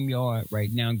StreamYard.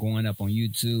 Right now, going up on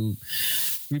YouTube.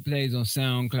 Replays on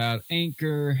SoundCloud,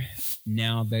 Anchor,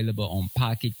 now available on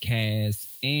Pocket Cast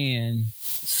and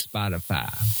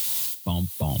Spotify. Boom,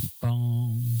 boom,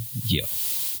 boom. Yeah,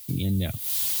 we in there.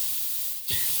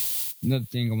 Another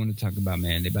thing I want to talk about,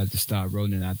 man, they about to start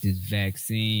rolling out this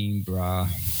vaccine, brah.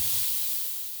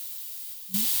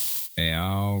 They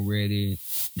already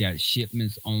got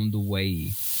shipments on the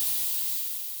way.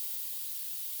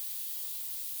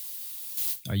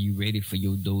 Are you ready for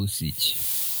your dosage?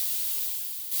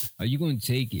 Are you going to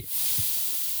take it?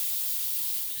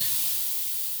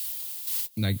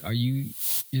 Like, are you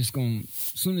just going to,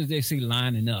 as soon as they say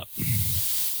lining up,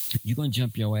 you're going to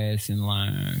jump your ass in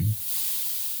line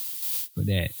for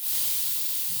that?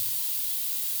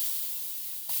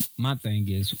 My thing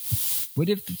is, what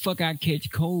if the fuck I catch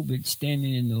COVID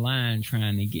standing in the line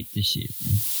trying to get the shit?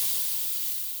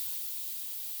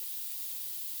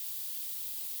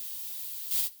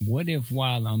 What if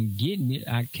while I'm getting it,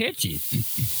 I catch it?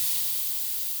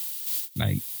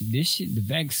 Like, this shit, the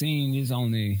vaccine is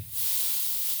only,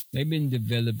 they've been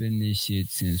developing this shit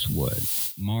since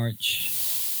what? March?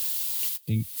 I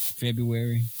think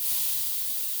February?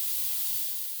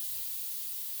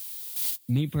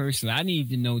 Me personally, I need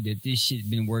to know that this shit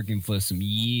been working for some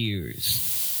years.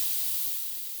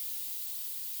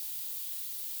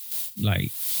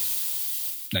 Like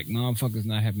motherfuckers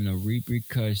not having no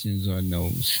repercussions or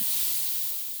no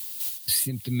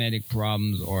symptomatic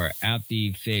problems or after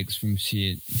effects from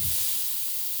shit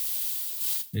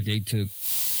that they took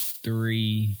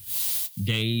 3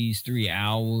 days, 3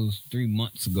 hours, 3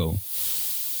 months ago,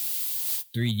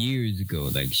 3 years ago.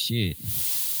 Like shit.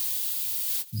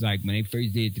 It's like when they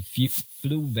first did the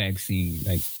flu vaccine,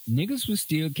 like niggas would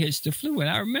still catch the flu. And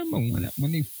I remember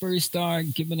when they first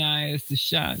started giving our ass the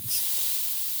shots,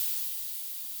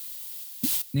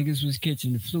 niggas was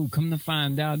catching the flu. Come to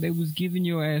find out, they was giving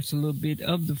your ass a little bit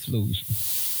of the flu.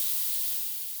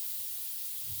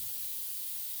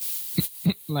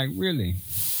 Like really,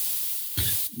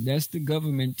 that's the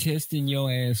government testing your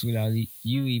ass without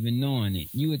you even knowing it.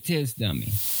 You a test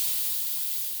dummy.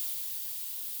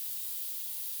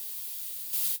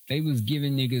 They was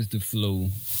giving niggas the flu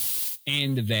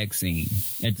and the vaccine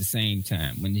at the same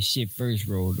time when the shit first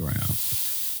rolled around.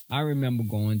 I remember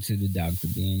going to the doctor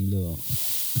being little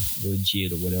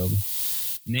jit or whatever.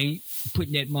 And they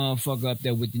putting that motherfucker up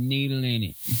there with the needle in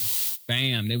it.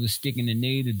 Bam, they was sticking the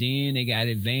needle. Then they got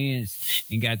advanced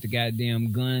and got the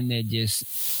goddamn gun that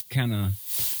just kind of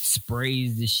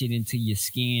sprays the shit into your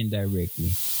skin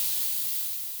directly.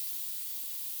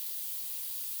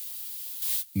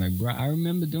 Like, bro, I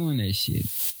remember doing that shit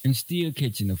and still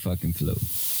catching the fucking flu.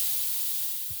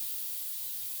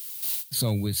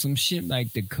 So with some shit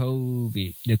like the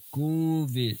COVID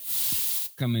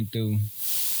coming through,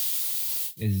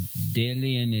 as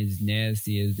deadly and as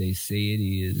nasty as they say it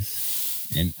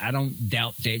is, and I don't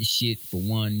doubt that shit for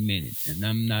 1 minute, and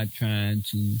I'm not trying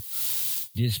to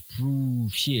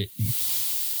disprove shit,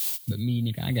 but me,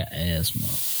 nigga, I got asthma.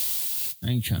 I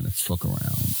ain't trying to fuck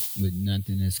around with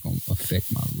nothing that's going to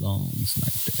affect my lungs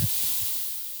like that.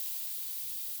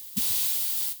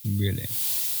 Really.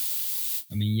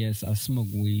 I mean, yes, I smoke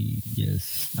weed.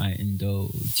 Yes, I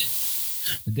indulge.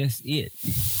 But that's it.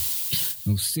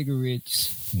 No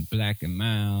cigarettes, no Black and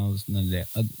Milds, none of that.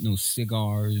 No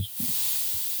cigars.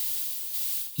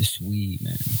 Just weed,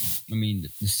 man. I mean,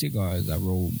 the cigars I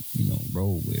roll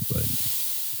with, but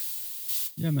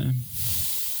yeah, man.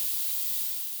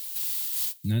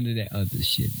 None of that other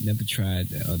shit. Never tried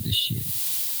that other shit.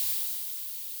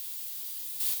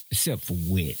 Except for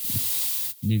wet.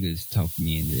 Niggas talked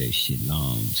me into that shit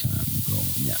long time ago.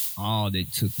 And all they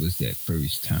took was that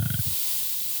first time.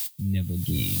 Never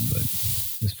again. But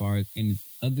as far as any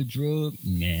other drug,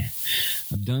 nah.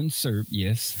 I've done syrup,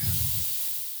 yes.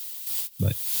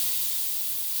 But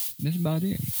that's about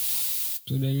it.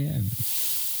 So there you have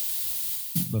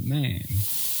it. But man,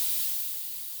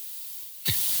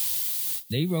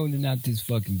 they rolling out this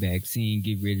fucking vaccine,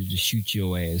 get ready to shoot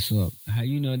your ass up. How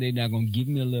you know they not gonna give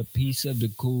me a little piece of the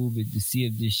COVID to see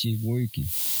if this shit working?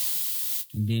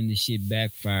 And then the shit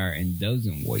backfire and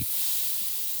doesn't work.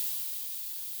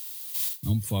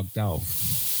 I'm fucked off.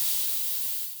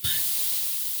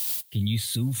 Can you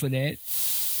sue for that?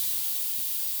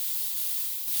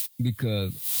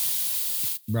 Because,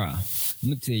 bruh, I'm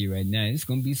gonna tell you right now, it's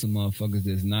gonna be some motherfuckers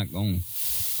that's not gonna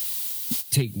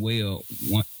take well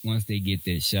once they get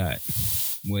that shot.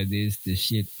 Whether it's the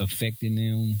shit affecting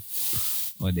them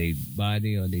or their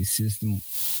body or their system,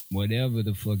 whatever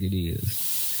the fuck it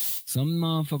is. Some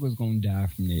motherfuckers gonna die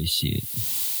from that shit.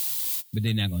 But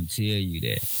they're not gonna tell you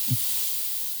that.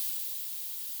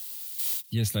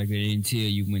 Just like they didn't tell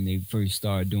you when they first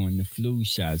started doing the flu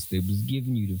shots. They was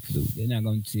giving you the flu. They're not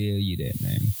going to tell you that,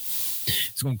 man.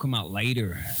 It's going to come out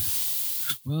later.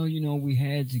 Well, we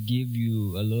had to give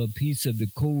you a little piece of the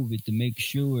COVID to make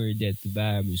sure that the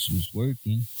virus was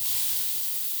working.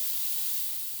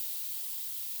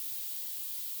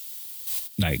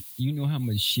 Like, you know how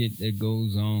much shit that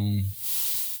goes on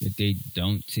that they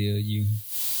don't tell you?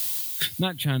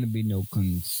 Not trying to be no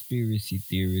conspiracy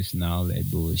theorist and all that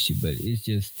bullshit, but it's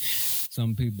just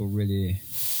some people really,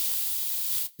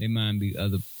 they might be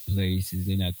other places.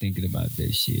 They're not thinking about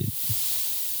that shit.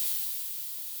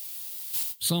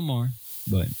 Some are,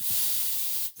 but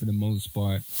for the most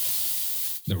part,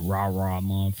 the rah-rah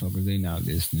motherfuckers, they not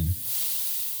listening.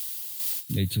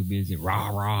 They too busy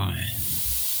rah-rah.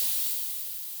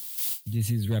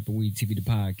 This is Rapperweed TV, the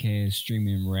podcast,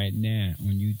 streaming right now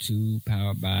on YouTube,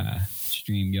 powered by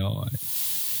StreamYard.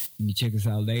 You can check us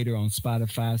out later on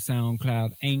Spotify,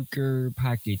 SoundCloud, Anchor,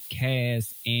 Pocket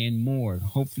Cast, and more.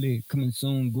 Hopefully coming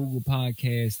soon, Google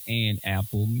Podcasts and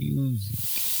Apple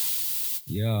Music.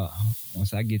 Yeah,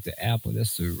 once I get to Apple,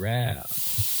 that's a wrap.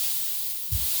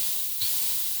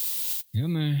 Yeah,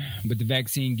 man. But the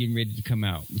vaccine getting ready to come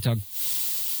out. We talked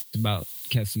about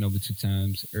CAS2X 2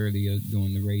 times earlier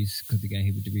during the race because they got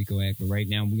hit with the Rico Act. But right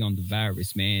now, we on the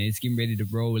virus, man. It's getting ready to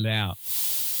roll out.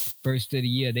 First of the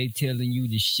year, they telling you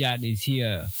the shot is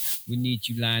here. We need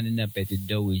you lining up at the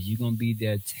door. You're going to be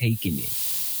there taking it.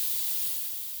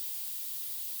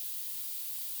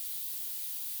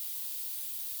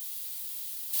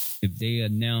 If they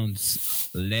announce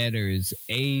letters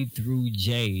A through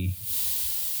J,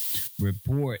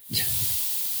 report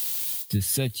to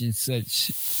such and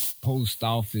such post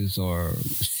office or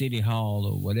city hall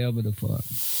or whatever the fuck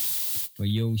for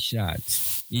your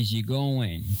shots, is you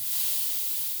going?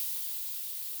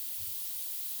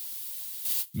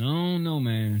 I don't know,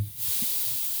 man.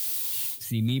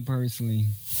 See, me personally,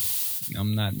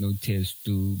 I'm not no test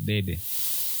tube baby.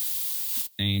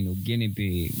 I ain't no guinea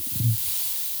pig.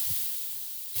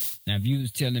 Now, if you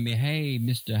was telling me, hey,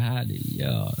 Mr. Howdy,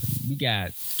 we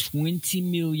got $20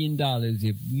 million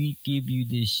if we give you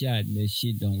this shot and that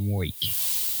shit don't work.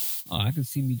 Oh, I can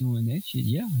see me doing that shit.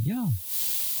 Yeah.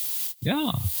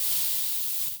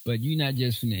 But you're not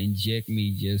just going to inject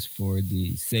me just for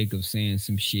the sake of saying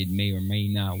some shit may or may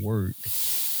not work.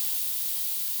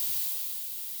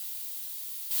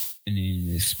 And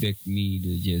then expect me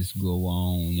to just go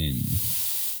on and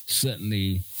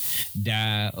suddenly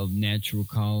die of natural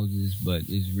causes, but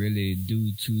it's really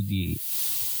due to the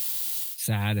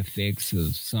side effects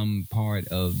of some part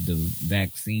of the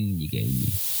vaccine you gave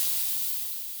me.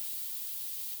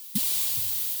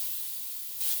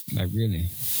 Like, really?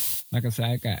 Like I said,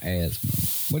 I got asthma.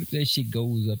 What if that shit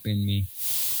goes up in me,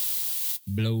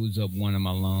 blows up one of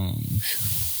my lungs,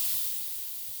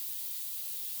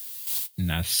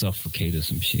 and I suffocate or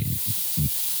some shit?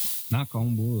 Knock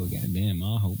on wood, goddamn.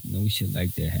 I hope no shit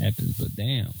like that happens, but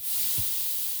damn.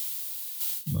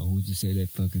 But who's to say that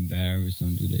fucking virus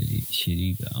don't do that shit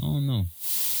either? I don't know.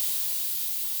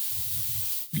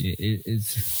 Yeah,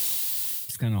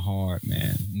 it's kind of hard,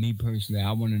 man. Me personally,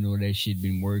 I want to know that shit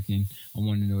been working. I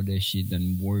want to know that shit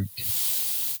done worked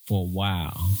for a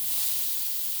while.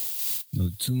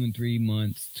 2 and 3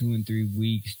 months, 2 and 3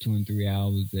 weeks, 2 and 3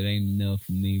 hours. That ain't enough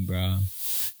for me, bro.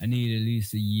 I need at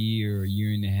least a year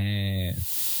and a half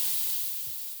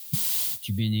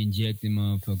You been injecting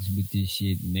motherfuckers with this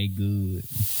shit and they good.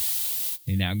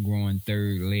 They not growing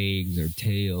third legs or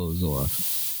tails or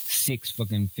 6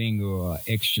 fucking finger or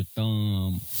extra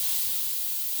thumb.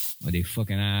 Or they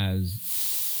fucking eyes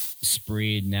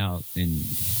spreading out and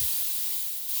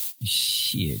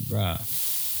shit, bro.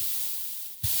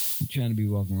 I'm trying to be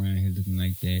walking around here looking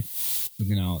like that.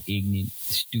 Looking all ignorant,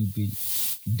 stupid,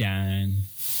 dying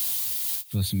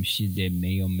for some shit that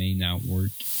may or may not work.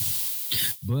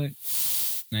 But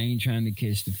I ain't trying to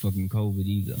catch the fucking COVID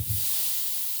either.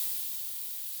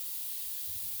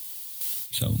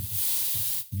 So,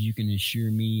 if you can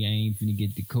assure me I ain't finna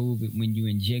get the COVID when you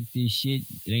inject this shit,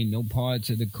 there ain't no parts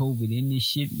of the COVID in this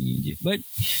shit. But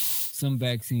some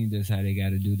vaccines, that's how they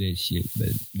gotta do that shit.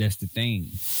 But that's the thing.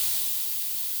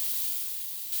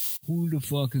 Who the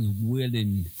fuck is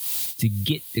willing to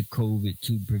get the COVID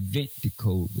to prevent the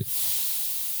COVID?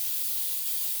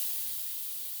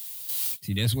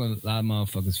 See, that's what a lot of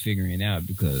motherfuckers figuring out,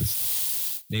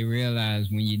 because they realize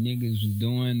when you niggas was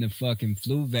doing the fucking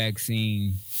flu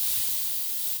vaccine,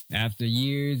 after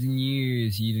years and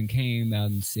years, you done came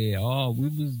out and said, oh, we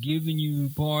was giving you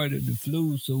part of the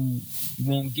flu so you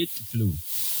won't get the flu.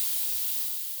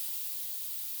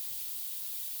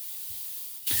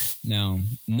 Now,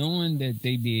 knowing that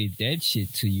they did that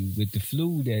shit to you with the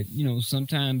flu that, you know,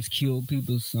 sometimes killed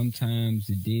people, sometimes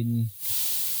it didn't.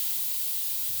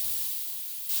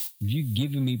 If you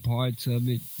giving me parts of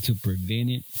it to prevent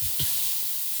it,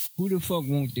 who the fuck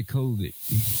want the COVID?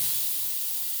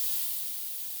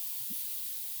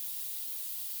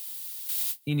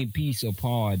 Any piece or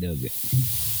part of it.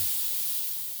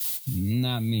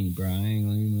 Not me, bro. I ain't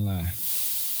gonna even lie.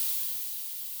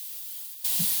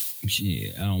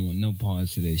 Shit, I don't want no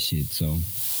parts of that shit, so.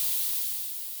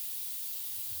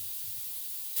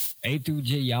 A through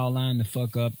J, y'all line the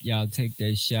fuck up. Y'all take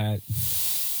that shot.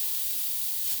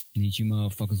 Need you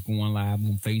motherfuckers going live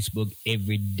on Facebook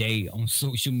every day, on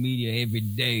social media every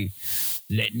day,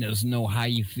 letting us know how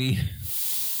you feel.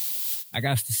 I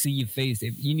got to see your face.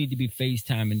 You need to be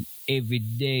FaceTiming every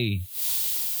day.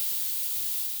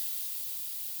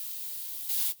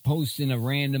 Posting a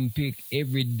random pic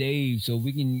every day so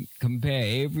we can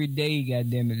compare every day,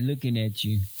 goddammit, looking at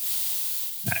you.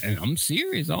 I'm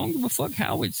serious. I don't give a fuck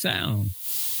how it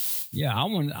sounds. Yeah, I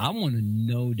want to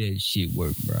know that shit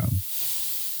work, bro.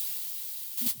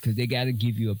 Because they got to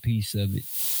give you a piece of it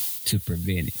to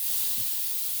prevent it.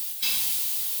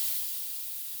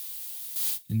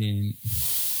 And then,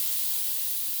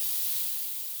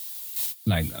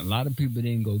 like, a lot of people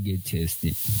didn't go get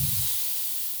tested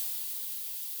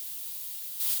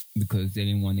because they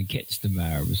didn't want to catch the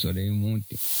virus, or they didn't want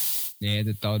it. They had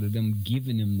the thought of them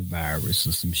giving them the virus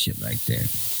or some shit like that.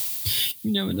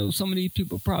 You never know. Some of these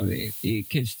people probably did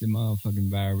catch the motherfucking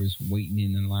virus waiting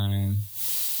in the line.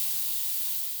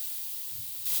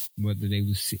 Whether they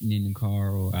was sitting in the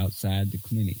car or outside the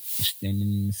clinic, standing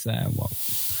in the sidewalk,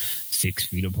 6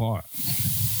 feet apart.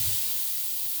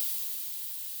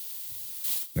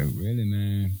 But really,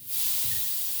 man.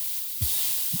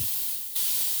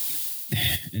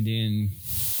 And then,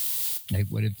 like,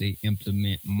 what if they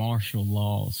implement martial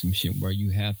law or some shit where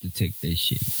you have to take that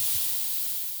shit?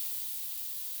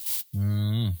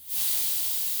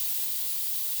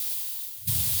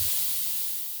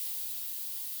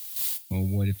 Or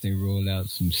what if they roll out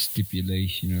some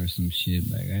stipulation or some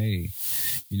shit like, hey,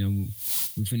 you know,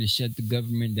 we're finna shut the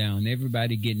government down.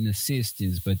 Everybody getting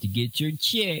assistance, but to get your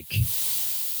check,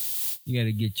 you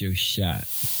gotta get your shot.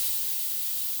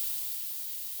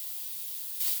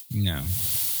 No.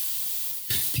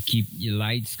 To keep your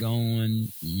lights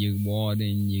going, your water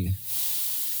and your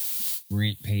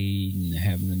rent paid, and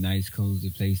having a nice cozy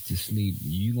place to sleep,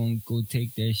 you gonna go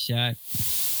take that shot?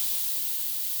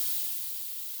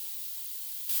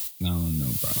 I don't know,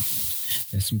 bro.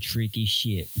 That's some tricky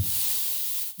shit.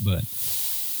 But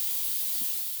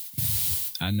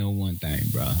I know one thing,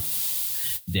 bro.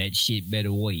 That shit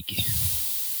better work.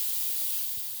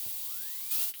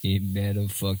 It better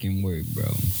fucking work,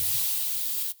 bro.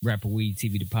 Rapperweed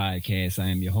TV, the podcast. I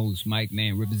am your host, Mike,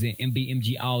 man. Represent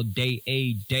MBMG all day,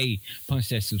 a day. Punch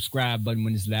that subscribe button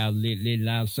when it's loud, lit,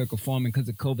 loud. Circle forming because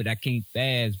of COVID. I can't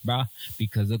fast, bro,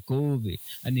 because of COVID.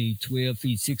 I need 12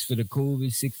 feet, 6 for the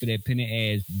COVID, 6 for that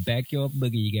penny ass. Back your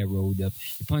boogie, you got rolled up.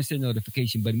 You punch that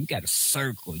notification button. We got a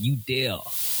circle. You there.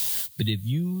 But if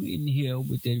you in here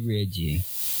with that Reggie,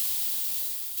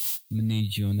 I'm going to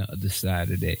need you on the other side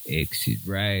of that exit,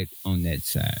 right on that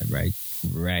side, right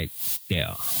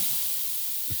there.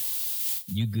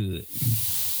 You good.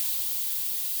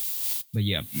 But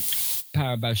yeah,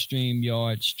 powered by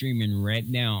StreamYard, streaming right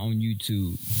now on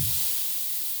YouTube.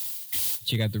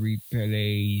 Check out the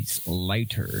replays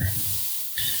later.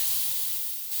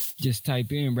 Just type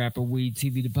in Rapperweed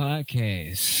TV, the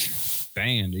podcast.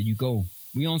 Bam, there you go.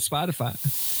 We on Spotify.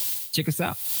 Check us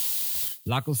out.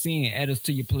 Lock us in. Add us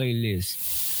to your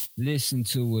playlist. Listen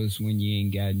to us when you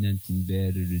ain't got nothing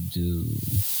better to do.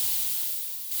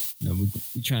 No,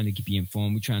 we're trying to keep you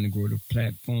informed. We're trying to grow the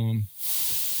platform.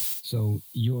 So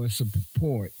your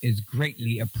support is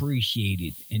greatly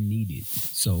appreciated and needed.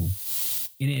 So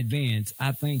in advance,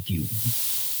 I thank you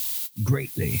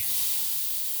greatly.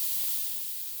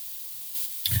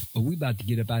 But we about to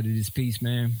get up out of this piece,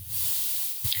 man.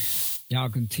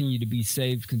 Y'all continue to be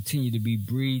safe, continue to be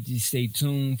breezy. Stay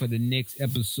tuned for the next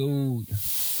episode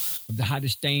of the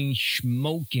hottest thing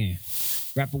smoking.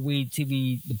 Rapperweed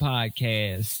TV, the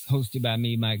podcast, hosted by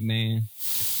me, Mike Man.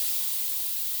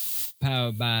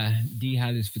 Powered by D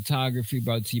Hottest Photography,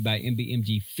 brought to you by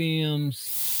MBMG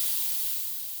Films.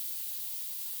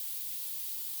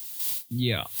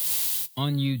 Yeah.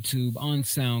 On YouTube, on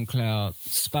SoundCloud,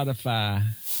 Spotify,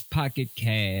 Pocket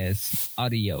Cast,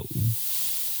 Audio.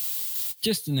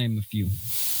 Just to name a few.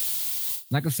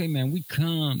 Like I say, man, we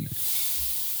come.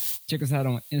 Check us out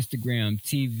on Instagram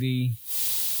TV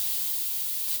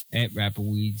at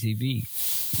Rapperweed TV.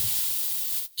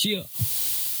 Chill.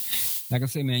 Like I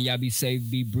say, man, y'all be safe,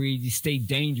 be breezy, stay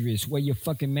dangerous. Wear your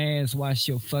fucking mask, wash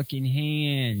your fucking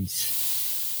hands.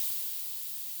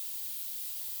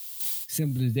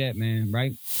 Simple as that, man,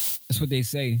 right? That's what they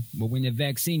say. But when the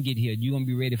vaccine get here, you gonna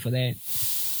be ready for that?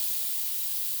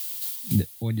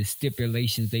 Or the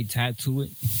stipulations they tie to it?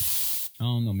 I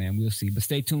don't know, man. We'll see. But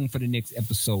stay tuned for the next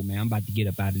episode, man. I'm about to get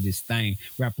up out of this thing.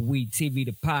 Rapperweed TV,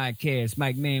 the podcast.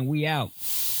 Mike, man, we out.